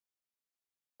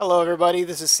Hello everybody,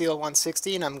 this is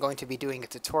Seal160 and I'm going to be doing a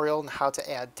tutorial on how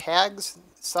to add tags,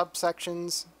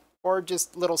 subsections, or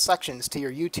just little sections to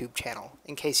your YouTube channel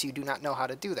in case you do not know how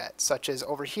to do that, such as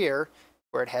over here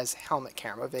where it has helmet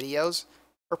camera videos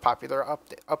or popular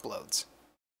uploads.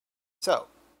 So,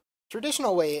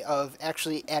 traditional way of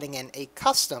actually adding in a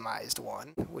customized one,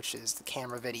 which is the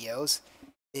camera videos,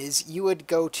 is you would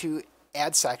go to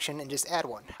add section and just add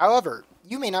one. However,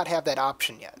 you may not have that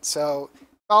option yet, so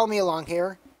follow me along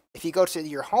here. If you go to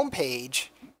your home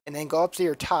page and then go up to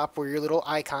your top where your little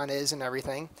icon is and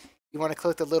everything, you want to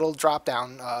click the little drop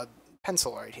down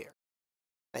pencil right here.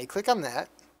 Now you click on that,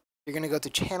 you're going to go to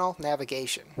channel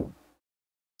navigation.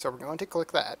 So we're going to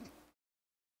click that.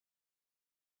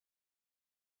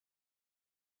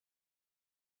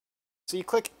 So you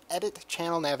click edit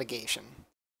channel navigation.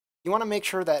 You want to make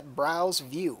sure that browse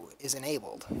view is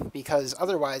enabled because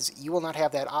otherwise you will not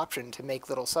have that option to make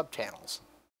little subchannels.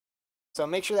 So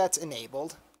make sure that's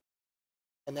enabled,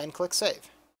 and then click Save.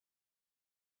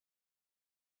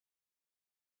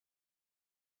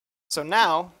 So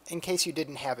now, in case you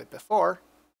didn't have it before,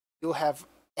 you'll have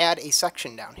Add a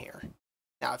Section down here.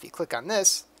 Now if you click on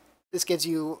this, this gives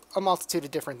you a multitude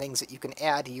of different things that you can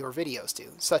add your videos to,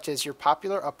 such as your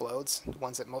popular uploads, the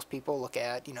ones that most people look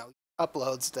at,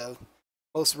 uploads, the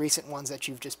most recent ones that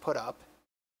you've just put up,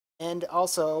 and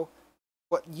also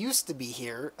what used to be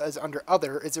here as under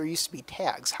other is there used to be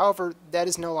tags. However, that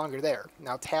is no longer there.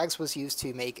 Now tags was used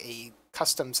to make a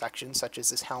custom section such as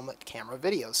this helmet camera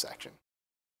video section.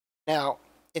 Now,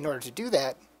 in order to do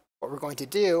that, what we're going to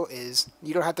do is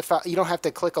you don't have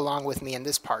to click along with me in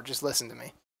this part, just listen to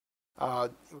me. We're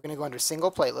going to go under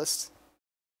single playlists.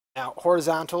 Now,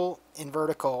 horizontal and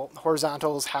vertical.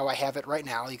 Horizontal is how I have it right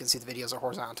now. You can see the videos are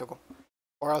horizontal.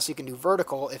 Or else you can do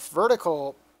vertical. If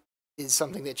vertical is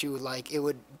something that you would like, it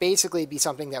would basically be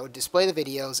something that would display the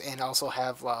videos and also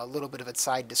have a little bit of a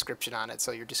side description on it,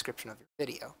 so your description of your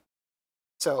video.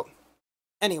 So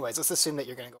anyways, let's assume that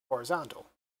you're going to go horizontal.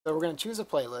 So we're going to choose a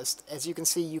playlist. As you can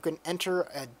see, you can enter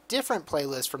a different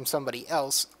playlist from somebody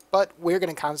else, but we're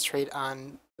going to concentrate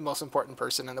on the most important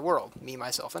person in the world, me,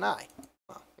 myself, and I.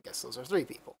 Well, I guess those are 3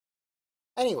 people.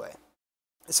 Anyway,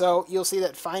 so you'll see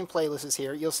that Find Playlist is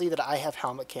here. You'll see that I have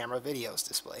helmet camera videos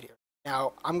displayed here.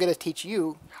 Now, I'm going to teach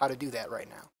you how to do that right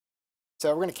now. So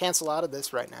we're going to cancel out of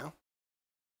this right now.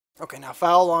 Okay, now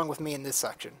follow along with me in this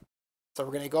section. So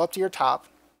we're going to go up to your top.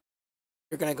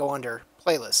 You're going to go under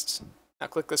Playlists. Now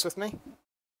click this with me.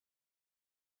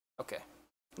 Okay.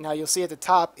 Now you'll see at the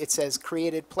top it says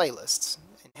Created Playlists.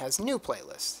 It has New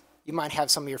Playlists. You might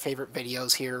have some of your favorite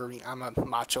videos here. I'm a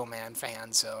Macho Man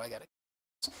fan, so I got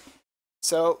it.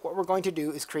 So what we're going to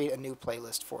do is create a new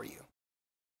playlist for you.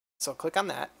 So click on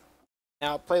that.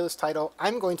 Now, playlist title,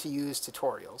 I'm going to use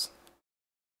tutorials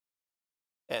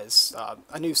as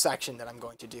a new section that I'm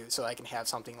going to do so I can have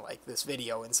something like this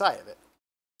video inside of it.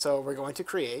 So we're going to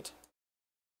create.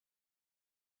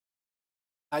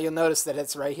 Now you'll notice that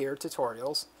it's right here,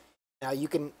 tutorials. Now you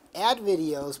can add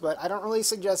videos, but I don't really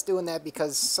suggest doing that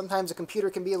because sometimes a computer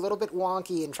can be a little bit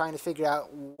wonky in trying to figure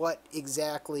out what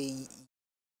exactly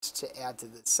to add to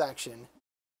this section.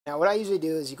 Now what I usually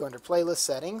do is you go under playlist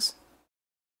settings.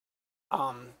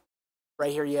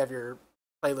 Right here you have your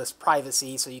playlist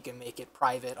privacy, so you can make it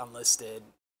private, unlisted,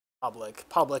 public.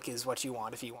 Public is what you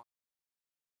want if you want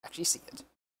to actually see it.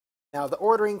 Now the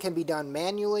ordering can be done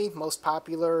manually, most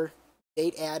popular,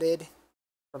 date added,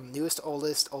 from newest to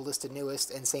oldest, oldest to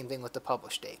newest, and same thing with the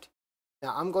published date.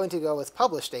 Now I'm going to go with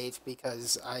published date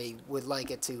because I would like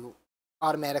it to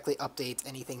automatically update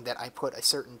anything that I put a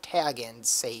certain tag in,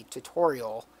 say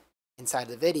tutorial, inside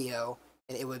the video,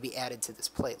 and it would be added to this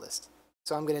playlist.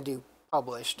 So I'm going to do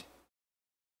published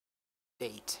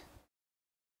date.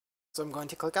 So I'm going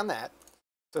to click on that.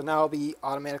 So now it'll be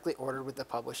automatically ordered with the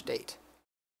published date.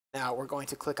 Now we're going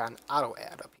to click on auto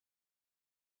add up here.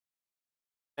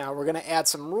 Now we're going to add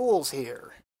some rules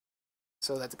here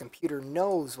so that the computer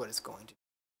knows what it's going to do.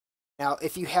 Now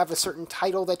if you have a certain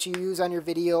title that you use on your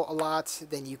video a lot,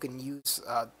 then you can use,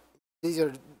 these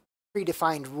are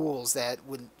predefined rules that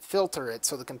would filter it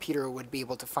so the computer would be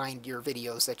able to find your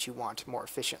videos that you want more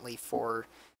efficiently for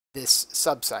this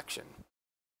subsection.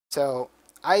 So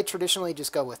I traditionally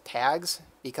just go with tags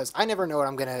because I never know what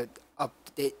I'm going to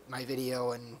update my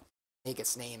video and make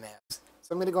its name as.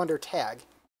 So I'm going to go under tag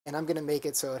and I'm going to make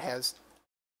it so it has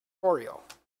tutorial.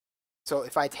 So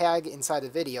if I tag inside the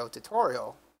video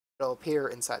tutorial, it'll appear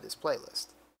inside this playlist.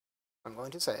 I'm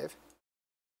going to save.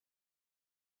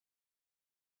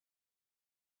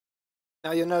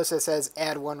 Now you'll notice it says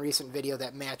add one recent video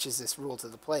that matches this rule to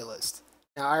the playlist.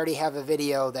 Now I already have a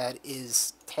video that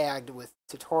is tagged with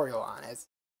tutorial on it,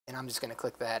 and I'm just going to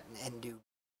click that and do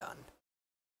done.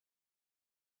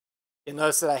 You'll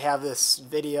notice that I have this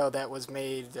video that was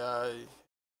made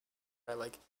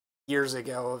like years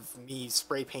ago of me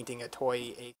spray painting a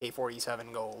toy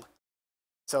AK-47 gold.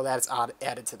 So that's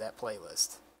added to that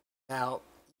playlist. Now,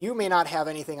 you may not have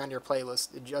anything on your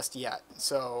playlist just yet.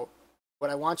 So what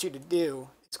I want you to do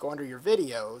is go under your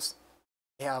videos.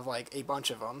 You have like a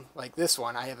bunch of them. Like this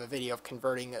one, I have a video of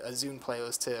converting a Zune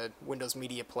playlist to Windows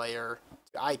Media Player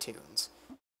to iTunes.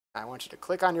 I want you to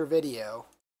click on your video.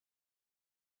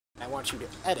 I want you to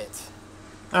edit.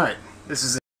 Alright, this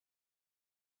is it.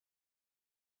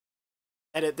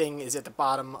 Edit thing is at the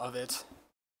bottom of it.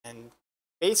 And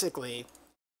basically,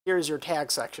 here's your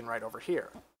tag section right over here.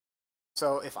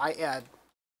 So if I add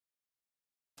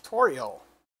tutorial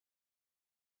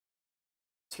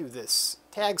to this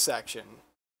tag section,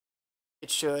 it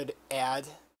should add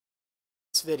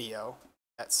this video,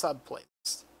 that sub playlist.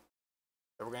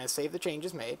 So we're going to save the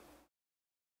changes made.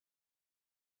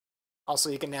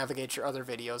 Also, you can navigate your other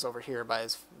videos over here by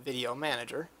this video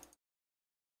manager.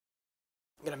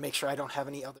 I'm going to make sure I don't have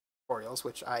any other tutorials,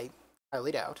 which I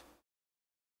highly doubt.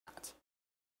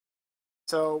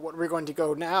 So what we're going to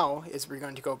go now is we're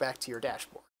going to go back to your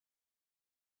dashboard.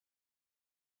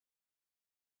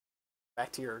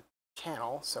 Back to your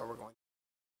channel, so we're going.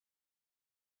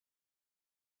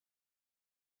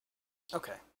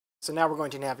 Okay, so now we're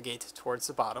going to navigate towards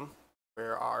the bottom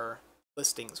where our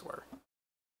listings were.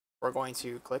 We're going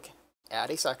to click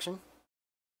Add a Section,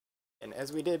 and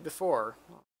as we did before,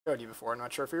 I showed you before, I'm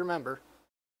not sure if you remember,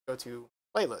 go to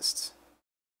Playlists.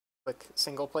 Click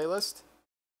Single Playlist,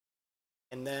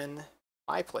 and then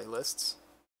My Playlists.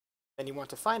 Then you want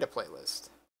to find a playlist.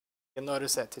 You'll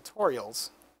notice that Tutorials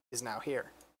is now here.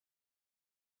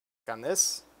 Click on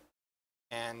this,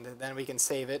 and then we can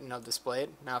save it and it'll display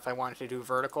it. Now if I wanted to do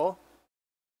vertical,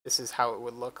 this is how it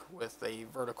would look with a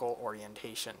vertical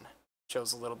orientation. It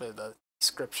shows a little bit of the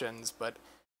descriptions, but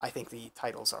I think the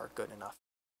titles are good enough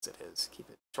as it is. Keep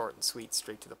it short and sweet,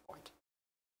 straight to the point.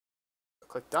 So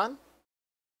click Done,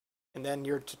 and then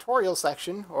your tutorial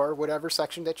section, or whatever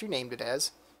section that you named it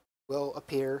as, will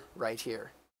appear right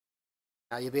here.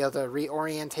 Now you'll be able to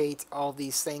reorientate all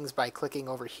these things by clicking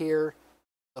over here,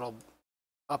 little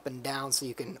up and down, so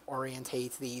you can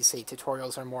orientate these. Say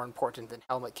tutorials are more important than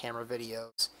helmet camera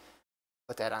videos.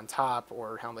 Put that on top,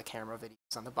 or helmet camera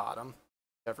videos on the bottom,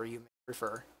 whatever you may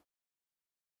prefer.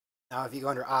 Now if you go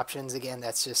under options, again,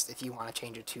 that's just if you want to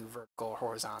change it to vertical or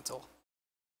horizontal.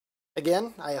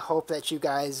 Again, I hope that you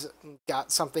guys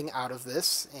got something out of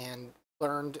this and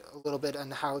learned a little bit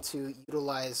on how to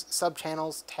utilize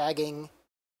subchannels, tagging,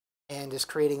 and just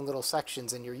creating little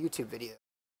sections in your YouTube video.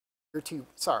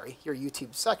 Your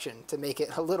YouTube section to make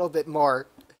it a little bit more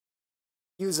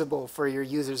usable for your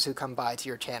users who come by to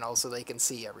your channel so they can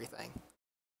see everything.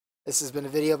 This has been a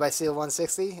video by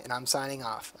Seal160, and I'm signing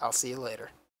off. I'll see you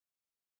later.